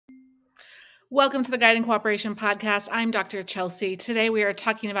Welcome to the Guide and Cooperation Podcast. I'm Dr. Chelsea. Today we are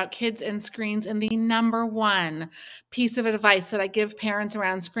talking about kids and screens, and the number one piece of advice that I give parents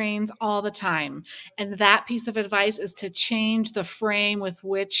around screens all the time. And that piece of advice is to change the frame with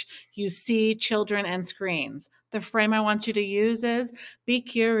which you see children and screens. The frame I want you to use is be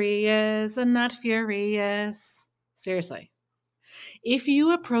curious and not furious. Seriously. If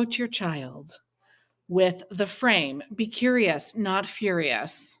you approach your child with the frame, be curious, not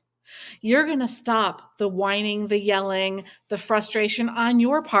furious, you're going to stop the whining, the yelling, the frustration on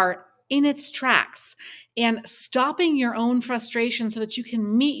your part in its tracks, and stopping your own frustration so that you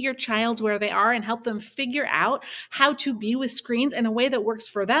can meet your child where they are and help them figure out how to be with screens in a way that works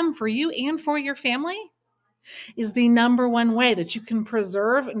for them, for you, and for your family is the number one way that you can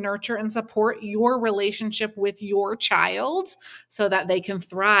preserve, nurture, and support your relationship with your child so that they can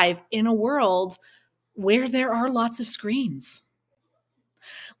thrive in a world where there are lots of screens.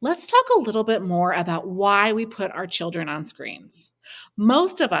 Let's talk a little bit more about why we put our children on screens.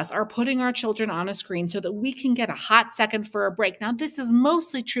 Most of us are putting our children on a screen so that we can get a hot second for a break. Now, this is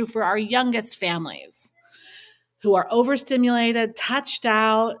mostly true for our youngest families who are overstimulated, touched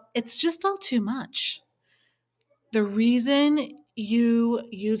out. It's just all too much. The reason you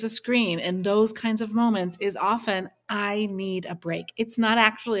use a screen in those kinds of moments is often, I need a break. It's not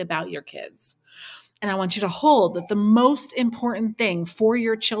actually about your kids. And I want you to hold that the most important thing for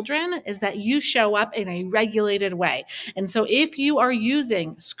your children is that you show up in a regulated way. And so if you are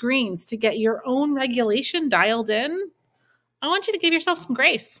using screens to get your own regulation dialed in, I want you to give yourself some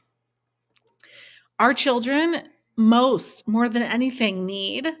grace. Our children, more than anything,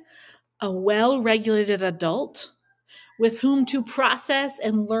 need a well-regulated adult with whom to process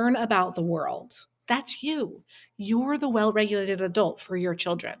and learn about the world. That's you. You're the well-regulated adult for your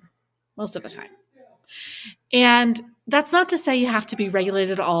children most of the time. And that's not to say you have to be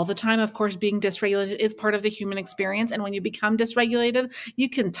regulated all the time. Of course, being dysregulated is part of the human experience. And when you become dysregulated, you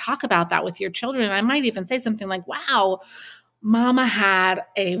can talk about that with your children. And I might even say something like, wow, mama had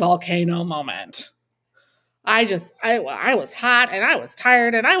a volcano moment. I was hot and I was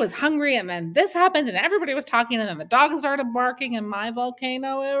tired and I was hungry. And then this happened and everybody was talking and then the dog started barking and my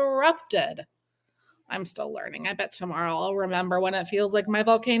volcano erupted. I'm still learning. I bet tomorrow I'll remember when it feels like my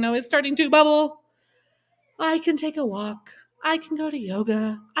volcano is starting to bubble. I can take a walk. I can go to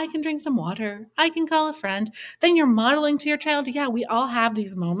yoga. I can drink some water. I can call a friend. Then you're modeling to your child, yeah, we all have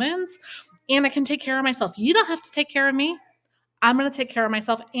these moments and I can take care of myself. You don't have to take care of me. I'm going to take care of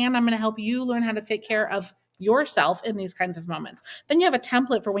myself and I'm going to help you learn how to take care of yourself in these kinds of moments. Then you have a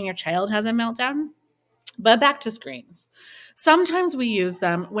template for when your child has a meltdown. But back to screens. Sometimes we use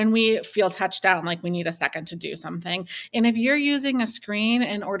them when we feel touched out and like we need a second to do something. And if you're using a screen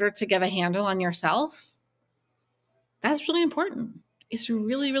in order to get a handle on yourself, that's really important. It's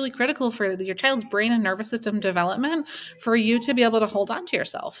really, really critical for your child's brain and nervous system development for you to be able to hold on to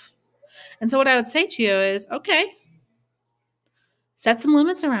yourself. And so what I would say to you is, okay, set some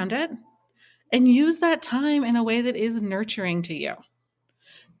limits around it and use that time in a way that is nurturing to you.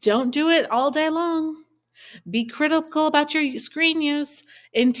 Don't do it all day long. Be critical about your screen use.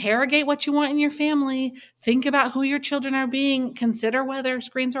 Interrogate what you want in your family. Think about who your children are being. Consider whether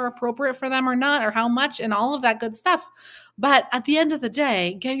screens are appropriate for them or not, or how much, and all of that good stuff. But at the end of the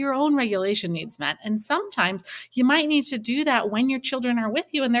day, get your own regulation needs met. And sometimes you might need to do that when your children are with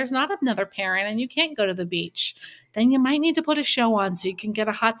you and there's not another parent and you can't go to the beach. Then you might need to put a show on so you can get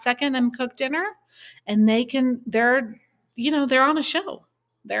a hot second and cook dinner. And they're on a show.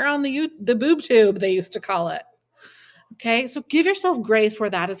 They're on the boob tube, they used to call it. Okay, so give yourself grace where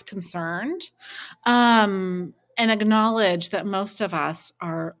that is concerned, and acknowledge that most of us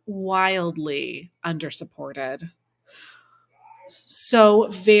are wildly undersupported, so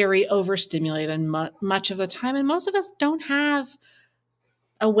very overstimulated much of the time, and most of us don't have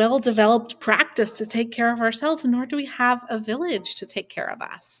a well-developed practice to take care of ourselves, nor do we have a village to take care of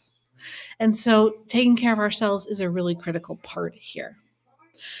us. And so taking care of ourselves is a really critical part here.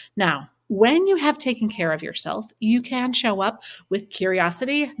 Now, when you have taken care of yourself, you can show up with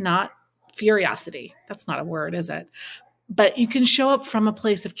curiosity, not furiosity. That's not a word, is it? But you can show up from a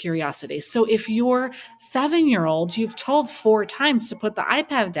place of curiosity. So if your 7-year-old, you've told 4 times to put the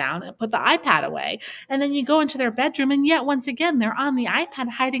iPad down and put the iPad away, and then you go into their bedroom and yet once again, they're on the iPad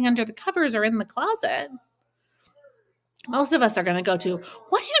hiding under the covers or in the closet, most of us are going to go to,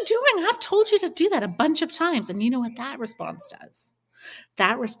 what are you doing? I've told you to do that a bunch of times. And you know what that response does?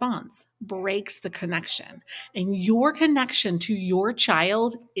 That response breaks the connection. And your connection to your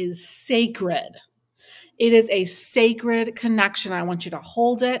child is sacred. It is a sacred connection. I want you to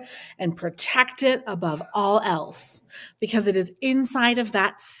hold it and protect it above all else, because it is inside of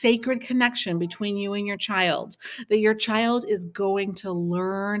that sacred connection between you and your child that your child is going to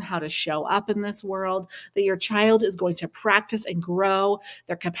learn how to show up in this world, that your child is going to practice and grow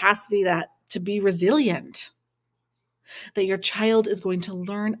their capacity to be resilient, that your child is going to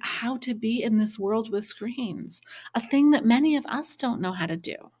learn how to be in this world with screens, a thing that many of us don't know how to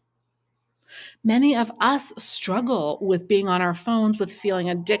do. Many of us struggle with being on our phones, with feeling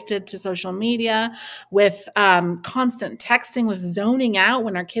addicted to social media, with constant texting, with zoning out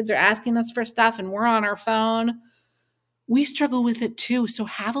when our kids are asking us for stuff and we're on our phone. We struggle with it too. So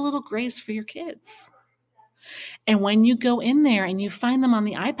have a little grace for your kids. And when you go in there and you find them on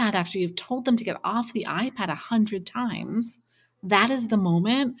the iPad after you've told them to get off the iPad 100 times, that is the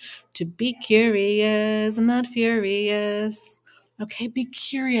moment to be curious, not furious. Okay, be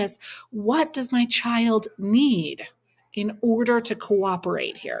curious. What does my child need in order to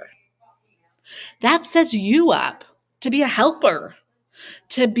cooperate here? That sets you up to be a helper,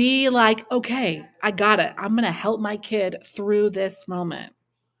 to be like, okay, I got it. I'm going to help my kid through this moment.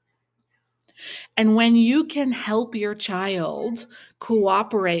 And when you can help your child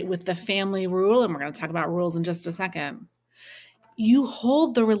cooperate with the family rule, and we're going to talk about rules in just a second, you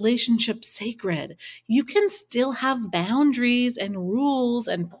hold the relationship sacred. You can still have boundaries and rules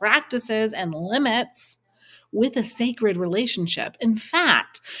and practices and limits with a sacred relationship. In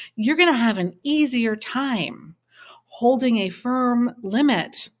fact, you're going to have an easier time holding a firm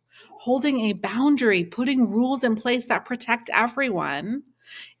limit, holding a boundary, putting rules in place that protect everyone,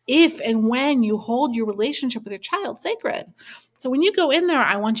 if and when you hold your relationship with your child sacred. So when you go in there,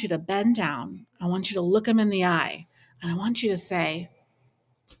 I want you to bend down. I want you to look them in the eye. And I want you to say,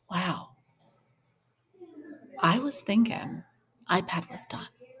 wow, I was thinking iPad was done.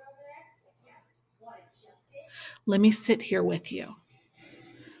 Let me sit here with you.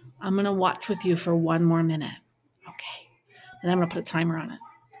 I'm going to watch with you for 1 more minute. Okay. And I'm going to put a timer on it.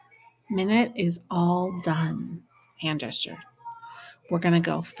 Minute is all done. Hand gesture. We're going to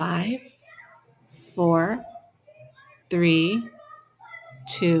go 5, 4, 3,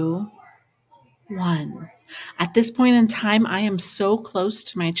 2, 1. At this point in time, I am so close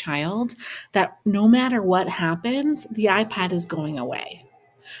to my child that no matter what happens, the iPad is going away.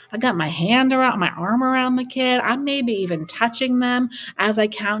 I got my arm around the kid. I'm maybe even touching them as I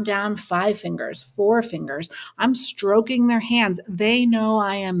count down 5 fingers, 4 fingers. I'm stroking their hands. They know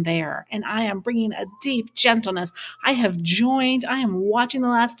I am there, and I am bringing a deep gentleness. I have joined. I am watching the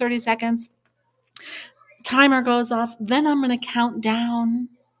last 30 seconds. Timer goes off. Then I'm going to count down,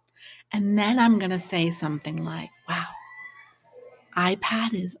 and then I'm going to say something like, wow,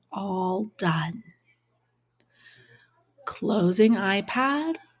 iPad is all done. Closing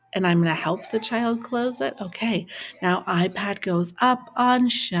iPad, and I'm going to help the child close it. Okay, now iPad goes up on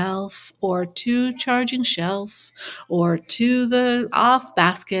shelf, or to charging shelf, or to the off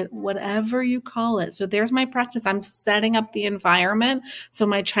basket, whatever you call it. So there's my practice. I'm setting up the environment so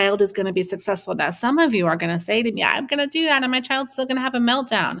my child is going to be successful. Now, some of you are going to say to me, I'm going to do that, and my child's still going to have a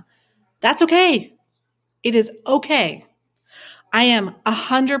meltdown. That's okay. It is okay. I am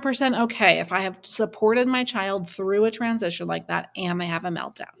 100% okay if I have supported my child through a transition like that and they have a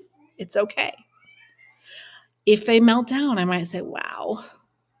meltdown. It's okay. If they melt down, I might say, wow,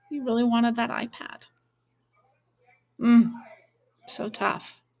 you really wanted that iPad. So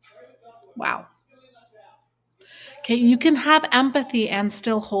tough. Wow. Okay, you can have empathy and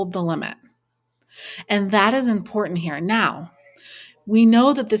still hold the limit. And that is important here. Now, we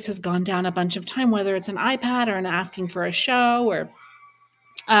know that this has gone down a bunch of time, whether it's an iPad or an asking for a show or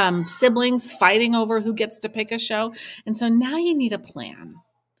siblings fighting over who gets to pick a show. And so now you need a plan.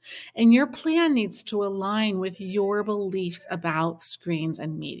 And your plan needs to align with your beliefs about screens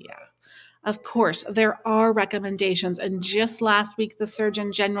and media. Of course, there are recommendations. And just last week, the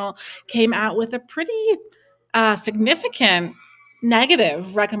Surgeon General came out with a pretty significant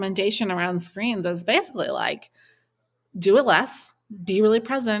negative recommendation around screens. It's basically like, do it less, be really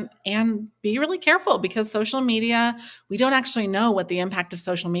present, and be really careful, because social media, we don't actually know what the impact of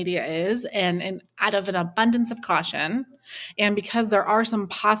social media is. And out of an abundance of caution, and because there are some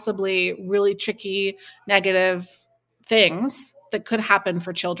possibly really tricky negative things that could happen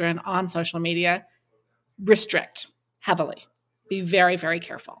for children on social media, restrict heavily. Be very, very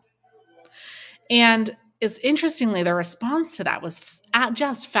careful. And it's interestingly, the response to that was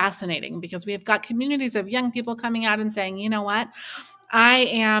just fascinating, because we have got communities of young people coming out and saying, you know what? I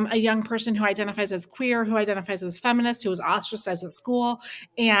am a young person who identifies as queer, who identifies as feminist, who was ostracized at school.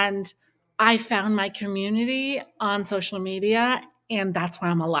 And I found my community on social media, and that's why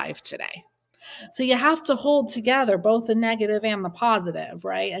I'm alive today. So you have to hold together both the negative and the positive,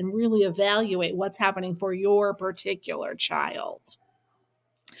 right? And really evaluate what's happening for your particular child.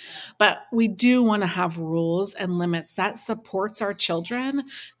 But we do want to have rules and limits that supports our children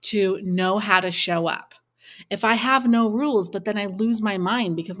to know how to show up. If I have no rules, but then I lose my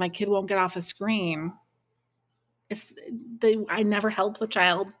mind because my kid won't get off a screen, I never help the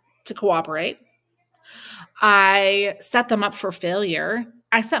child to cooperate. I set them up for failure.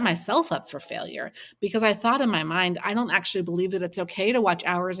 I set myself up for failure because I thought in my mind, I don't actually believe that it's okay to watch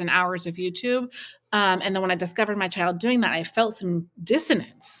hours and hours of YouTube. And then when I discovered my child doing that, I felt some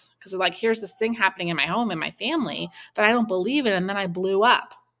dissonance because like, here's this thing happening in my home, in my family that I don't believe in. And then I blew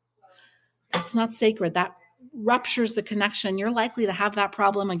up. It's not sacred. That ruptures the connection. You're likely to have that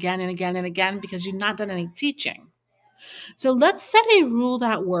problem again and again and again because you've not done any teaching. So let's set a rule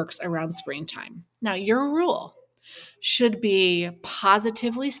that works around screen time. Now, your rule should be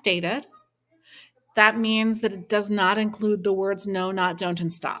positively stated. That means that it does not include the words no, not, don't,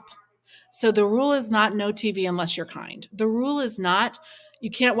 and stop. So the rule is not no TV unless you're kind. The rule is not you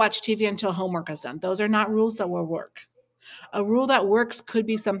can't watch TV until homework is done. Those are not rules that will work. A rule that works could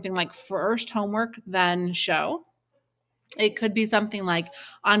be something like first homework, then show. It could be something like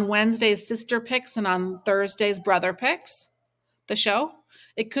on Wednesdays, sister picks, and on Thursdays, brother picks the show.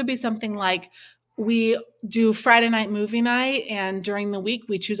 It could be something like we do Friday night movie night, and during the week,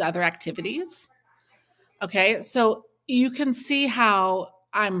 we choose other activities. Okay, so you can see how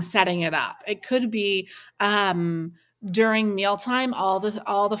I'm setting it up. It could be during mealtime, all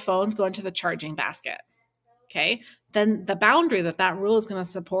the phones go into the charging basket. Okay, then the boundary that rule is going to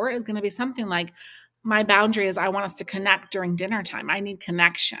support is going to be something like, my boundary is I want us to connect during dinner time. I need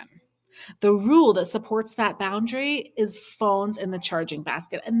connection. The rule that supports that boundary is phones in the charging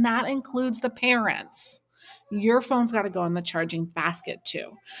basket, and that includes the parents. Your phone's got to go in the charging basket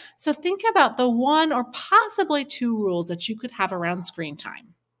too. So think about the one or possibly two rules that you could have around screen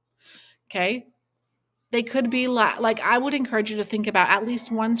time. Okay. They could be like, I would encourage you to think about at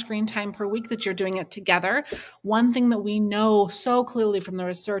least one screen time per week that you're doing it together. One thing that we know so clearly from the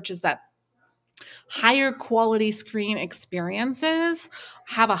research is that higher quality screen experiences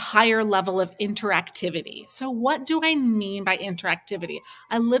have a higher level of interactivity. So what do I mean by interactivity?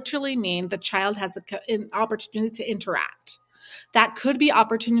 I literally mean the child has an opportunity to interact. That could be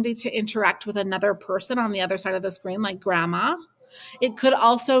opportunity to interact with another person on the other side of the screen, like grandma. It could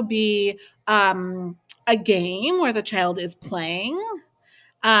also be a game where the child is playing.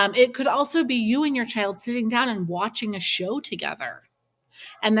 It could also be you and your child sitting down and watching a show together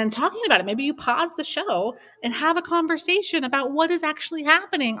and then talking about it. Maybe you pause the show and have a conversation about what is actually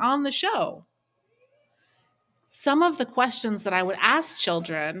happening on the show. Some of the questions that I would ask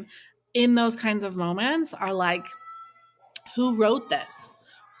children in those kinds of moments are like, who wrote this?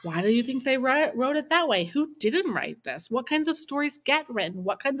 Why do you think they wrote it that way? Who didn't write this? What kinds of stories get written?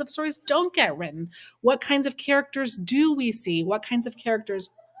 What kinds of stories don't get written? What kinds of characters do we see? What kinds of characters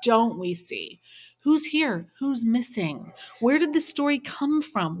don't we see? Who's here? Who's missing? Where did this story come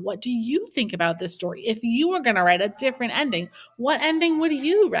from? What do you think about this story? If you were going to write a different ending, what ending would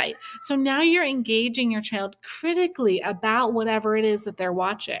you write? So now you're engaging your child critically about whatever it is that they're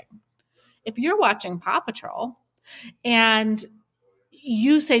watching. If you're watching Paw Patrol and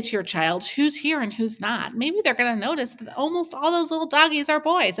you say to your child, who's here and who's not, maybe they're going to notice that almost all those little doggies are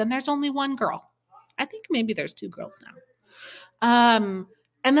boys and there's only one girl. I think maybe there's two girls now.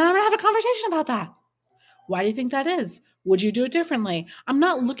 And then I'm going to have a conversation about that. Why do you think that is? Would you do it differently? I'm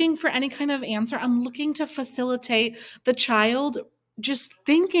not looking for any kind of answer. I'm looking to facilitate the child just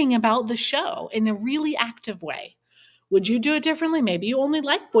thinking about the show in a really active way. Would you do it differently? Maybe you only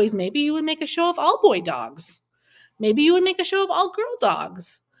like boys. Maybe you would make a show of all boy dogs. Maybe you would make a show of all girl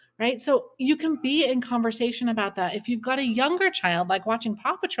dogs, right? So you can be in conversation about that. If you've got a younger child, like watching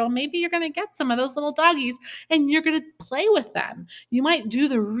Paw Patrol, maybe you're going to get some of those little doggies and you're going to play with them. You might do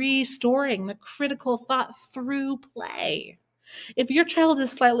the restoring, the critical thought through play. If your child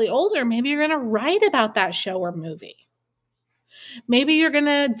is slightly older, maybe you're going to write about that show or movie. Maybe you're going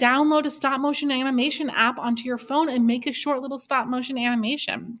to download a stop motion animation app onto your phone and make a short little stop motion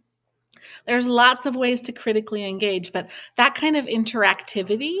animation. There's lots of ways to critically engage, but that kind of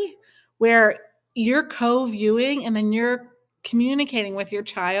interactivity where you're co-viewing and then you're communicating with your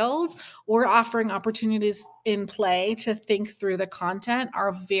child or offering opportunities in play to think through the content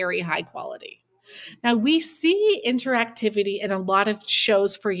are very high quality. Now, we see interactivity in a lot of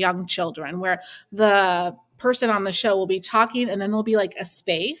shows for young children where the person on the show will be talking and then there'll be like a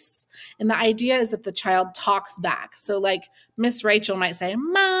space. And the idea is that the child talks back. So like Miss Rachel might say,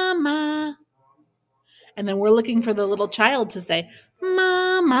 Mama. And then we're looking for the little child to say,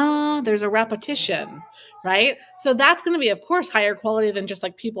 Mama, there's a repetition, right? So that's going to be, of course, higher quality than just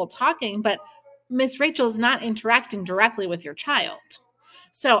like people talking, but Miss Rachel is not interacting directly with your child.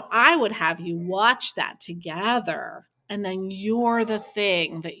 So I would have you watch that together, and then you're the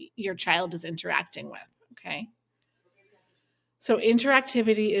thing that your child is interacting with, okay? So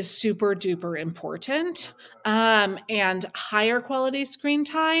interactivity is super duper important. And higher quality screen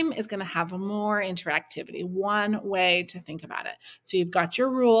time is going to have more interactivity. One way to think about it. So you've got your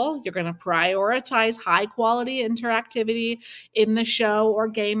rule. You're going to prioritize high quality interactivity in the show or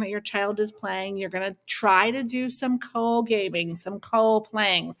game that your child is playing. You're going to try to do some co-gaming, some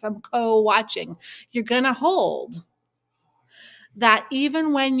co-playing, some co-watching. You're going to hold that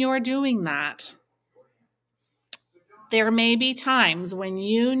even when you're doing that, there may be times when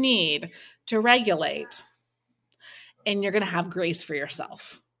you need to regulate and you're going to have grace for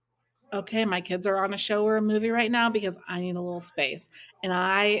yourself. Okay, my kids are on a show or a movie right now because I need a little space, and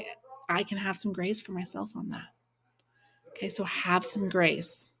I can have some grace for myself on that. Okay, so have some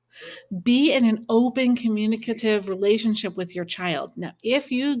grace. Be in an open, communicative relationship with your child. Now,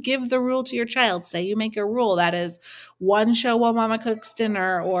 if you give the rule to your child, say you make a rule that is one show while mama cooks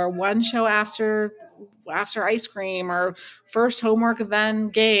dinner, or one show after ice cream, or first homework, then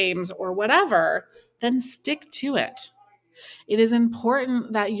games, or whatever, then stick to it. It is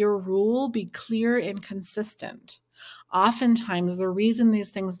important that your rule be clear and consistent. Oftentimes, the reason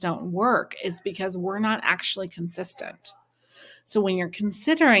these things don't work is because we're not actually consistent. So when you're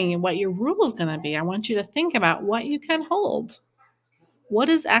considering what your rule is going to be, I want you to think about what you can hold. What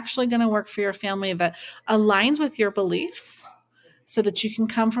is actually going to work for your family that aligns with your beliefs so that you can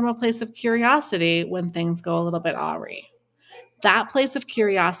come from a place of curiosity when things go a little bit awry. That place of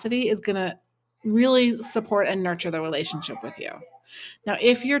curiosity is going to really support and nurture the relationship with you. Now,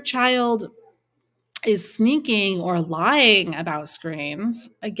 if your child is sneaking or lying about screens,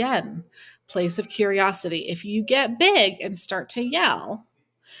 again, place of curiosity. If you get big and start to yell,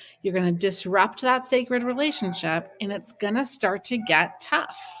 you're going to disrupt that sacred relationship and it's going to start to get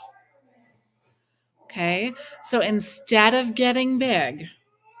tough. Okay? So instead of getting big,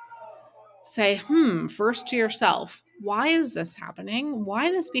 say, first to yourself, why is this happening?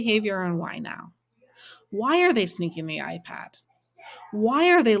 Why this behavior and why now? Why are they sneaking the iPad?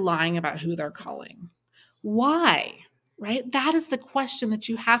 Why are they lying about who they're calling? Why? Right? That is the question that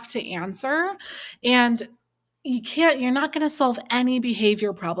you have to answer. And you're not going to solve any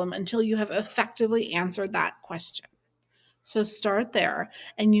behavior problem until you have effectively answered that question. So start there.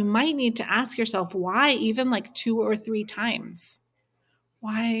 And you might need to ask yourself why, even like 2 or 3 times.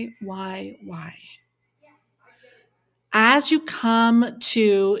 Why? As you come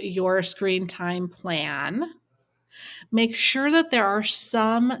to your screen time plan, make sure that there are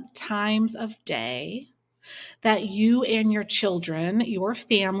some times of day that you and your children, your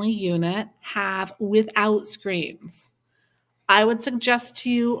family unit, have without screens. I would suggest to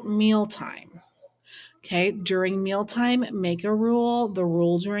you mealtime. Okay, during mealtime, make a rule. The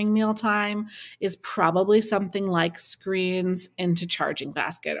rule during mealtime is probably something like screens into charging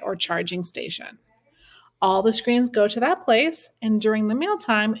basket or charging station. All the screens go to that place, and during the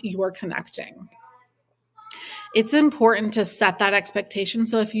mealtime, you're connecting. It's important to set that expectation.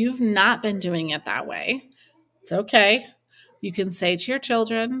 So if you've not been doing it that way, it's okay. You can say to your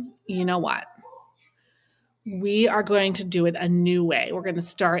children, you know what? We are going to do it a new way. We're going to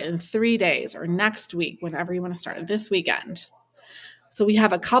start in 3 days or next week, whenever you want to start, this weekend. So we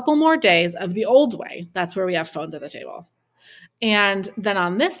have a couple more days of the old way. That's where we have phones at the table. And then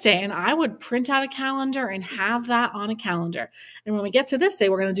on this day, and I would print out a calendar and have that on a calendar. And when we get to this day,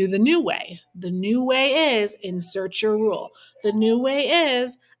 we're going to do the new way. The new way is insert your rule. The new way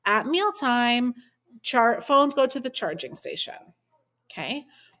is at mealtime, phones go to the charging station. Okay.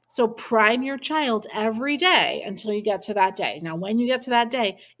 So prime your child every day until you get to that day. Now, when you get to that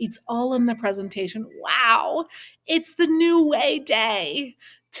day, it's all in the presentation. Wow. It's the new way day.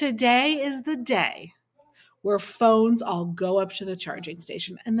 Today is the day where phones all go up to the charging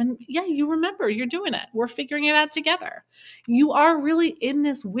station. And then, you remember you're doing it. We're figuring it out together. You are really in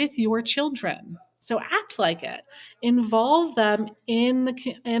this with your children. So act like it. Involve them in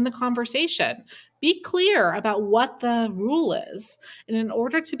the conversation. Be clear about what the rule is. And in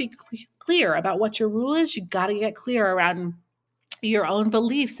order to be clear about what your rule is, you got to get clear around your own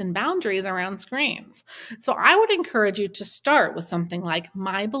beliefs and boundaries around screens. So I would encourage you to start with something like,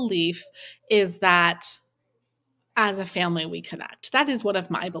 my belief is that as a family, we connect. That is one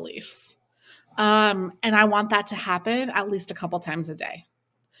of my beliefs. And I want that to happen at least a couple times a day.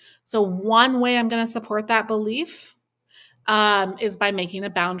 So one way I'm going to support that belief is by making a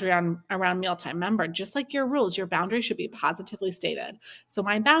boundary around mealtime. Remember, just like your rules, your boundary should be positively stated. So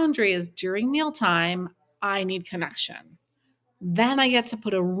my boundary is during mealtime, I need connection. Then I get to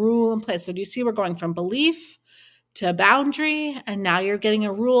put a rule in place. So do you see we're going from belief to boundary, and now you're getting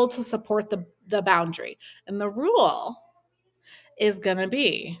a rule to support the boundary. And the rule is going to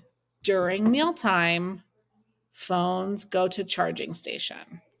be during mealtime, phones go to charging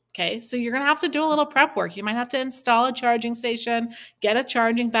station. Okay, so you're going to have to do a little prep work. You might have to install a charging station, get a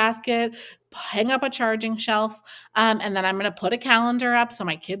charging basket, hang up a charging shelf, and then I'm going to put a calendar up so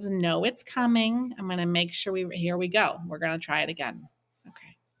my kids know it's coming. I'm going to make sure here we go. We're going to try it again.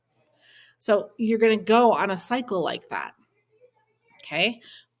 Okay, so you're going to go on a cycle like that. Okay,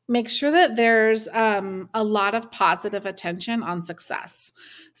 make sure that there's a lot of positive attention on success.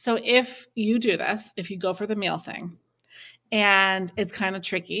 So if you do this, if you go for the meal thing, and it's kind of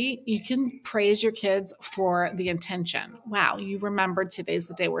tricky, you can praise your kids for the intention. Wow, you remembered today's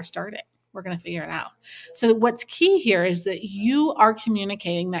the day we're starting. We're going to figure it out. So what's key here is that you are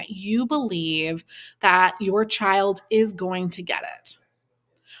communicating that you believe that your child is going to get it.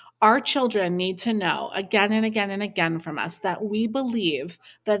 Our children need to know again and again and again from us that we believe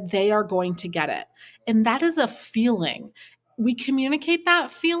that they are going to get it. And that is a feeling. We communicate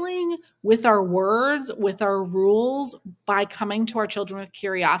that feeling with our words, with our rules, by coming to our children with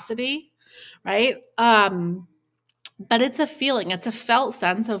curiosity, right? But it's a feeling. It's a felt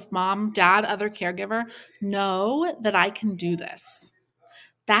sense of mom, dad, other caregiver, know that I can do this.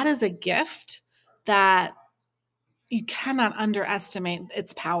 That is a gift that you cannot underestimate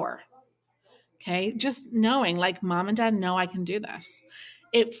its power. Okay, just knowing like mom and dad know I can do this.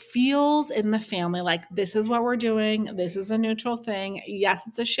 It feels in the family like this is what we're doing. This is a neutral thing. Yes,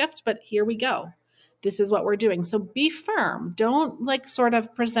 it's a shift, but here we go. This is what we're doing. So be firm. Don't like sort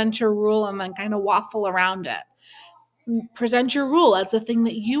of present your rule and then kind of waffle around it. Present your rule as the thing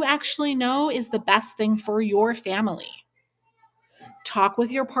that you actually know is the best thing for your family. Talk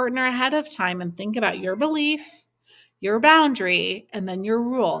with your partner ahead of time and think about your belief, your boundary, and then your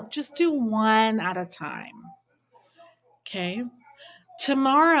rule. Just do one at a time. Okay.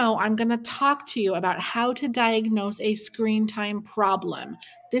 Tomorrow, I'm going to talk to you about how to diagnose a screen time problem.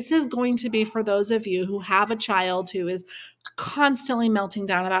 This is going to be for those of you who have a child who is constantly melting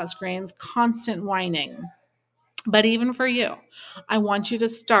down about screens, constant whining. But even for you, I want you to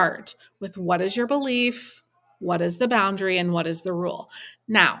start with what is your belief, what is the boundary, and what is the rule.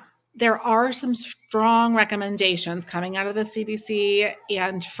 Now, there are some strong recommendations coming out of the CDC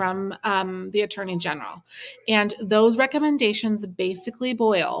and from the Attorney General. And those recommendations basically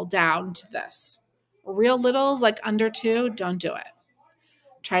boil down to this. Real littles, like under 2, don't do it.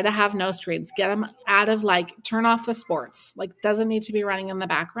 Try to have no screens. Get them out of turn off the sports. Doesn't need to be running in the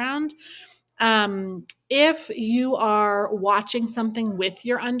background. If you are watching something with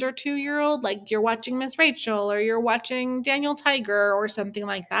your under 2-year-old, like you're watching Miss Rachel or you're watching Daniel Tiger or something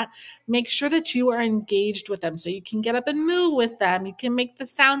like that, make sure that you are engaged with them so you can get up and move with them. You can make the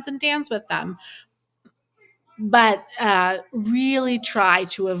sounds and dance with them. But really try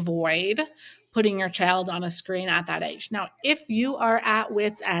to avoid putting your child on a screen at that age. Now, if you are at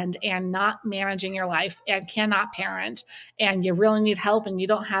wit's end and not managing your life and cannot parent and you really need help and you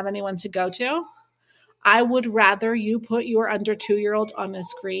don't have anyone to go to, I would rather you put your under 2-year-old on a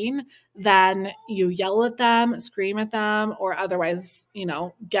screen than you yell at them, scream at them, or otherwise,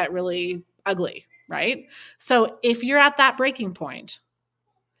 get really ugly, right? So if you're at that breaking point,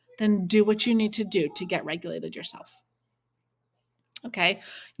 then do what you need to do to get regulated yourself. Okay.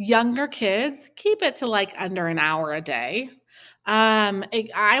 Younger kids, keep it to under an hour a day.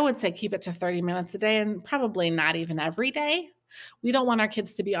 I would say keep it to 30 minutes a day and probably not even every day. We don't want our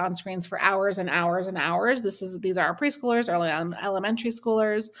kids to be on screens for hours and hours and hours. These are our preschoolers, early elementary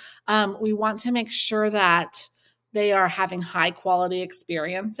schoolers. We want to make sure that they are having high quality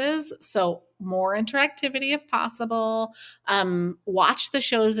experiences. So more interactivity if possible. Watch the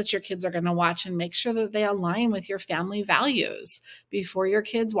shows that your kids are going to watch and make sure that they align with your family values before your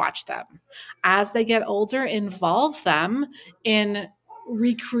kids watch them. As they get older, involve them in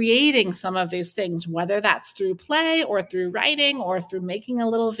recreating some of these things, whether that's through play or through writing or through making a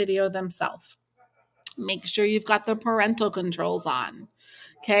little video themselves. Make sure you've got the parental controls on.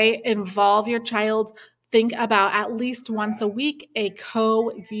 Okay. Involve your child. Think about at least once a week a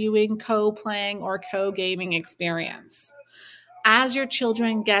co-viewing, co-playing, or co-gaming experience. As your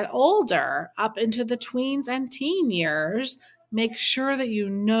children get older, up into the tweens and teen years, make sure that you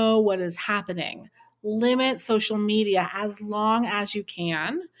know what is happening. Limit social media as long as you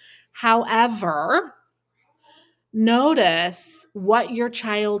can. However, notice what your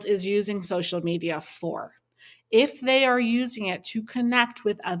child is using social media for. If they are using it to connect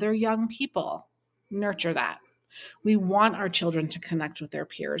with other young people, nurture that. We want our children to connect with their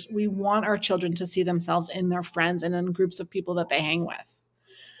peers. We want our children to see themselves in their friends and in groups of people that they hang with.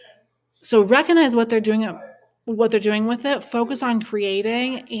 So recognize what they're doing with it, focus on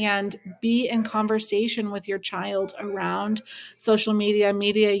creating, and be in conversation with your child around social media,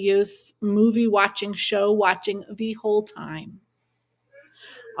 media use, movie watching, show watching the whole time.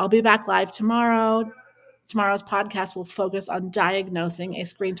 I'll be back live tomorrow. Tomorrow's podcast will focus on diagnosing a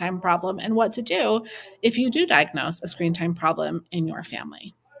screen time problem and what to do if you do diagnose a screen time problem in your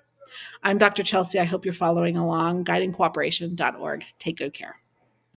family. I'm Dr. Chelsea. I hope you're following along. guidingcooperation.org. Take good care.